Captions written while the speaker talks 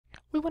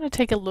We want to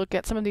take a look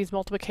at some of these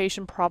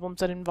multiplication problems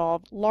that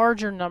involve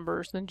larger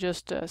numbers than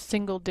just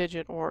single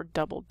digit or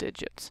double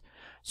digits.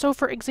 So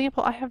for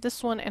example, I have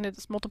this one and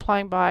it's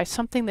multiplying by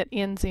something that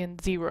ends in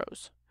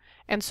zeros.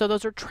 And so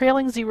those are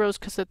trailing zeros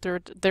because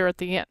they're at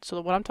the end. So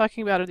what I'm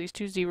talking about are these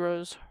two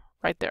zeros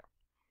right there.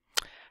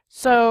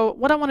 So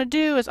what I want to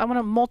do is I want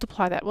to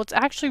multiply that. Well, it's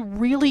actually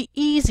really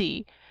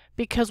easy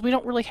because we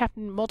don't really have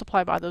to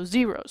multiply by those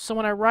zeros. So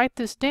when I write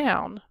this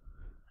down,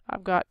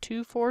 I've got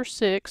 2, 4,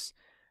 6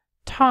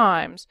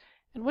 times,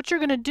 and what you're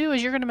going to do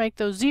is you're going to make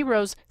those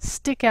zeros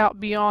stick out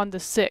beyond the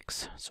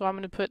 6. So I'm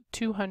going to put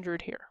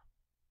 200 here.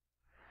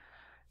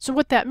 So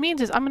what that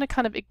means is I'm going to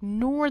kind of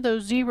ignore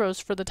those zeros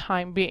for the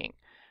time being.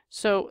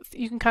 So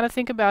you can kind of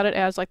think about it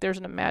as like there's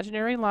an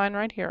imaginary line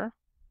right here,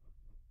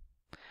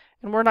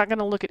 and we're not going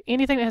to look at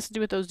anything that has to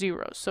do with those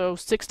zeros. So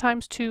 6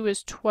 times 2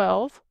 is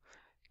 12,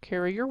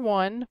 carry your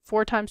 1,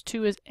 4 times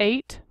 2 is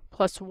 8,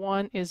 plus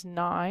 1 is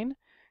 9,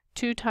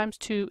 2 times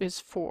 2 is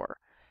 4.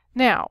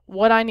 Now,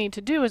 what I need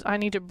to do is I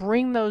need to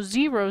bring those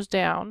zeros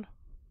down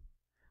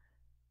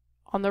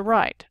on the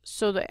right.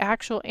 So the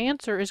actual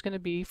answer is going to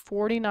be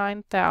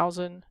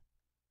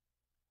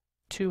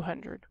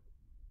 49,200.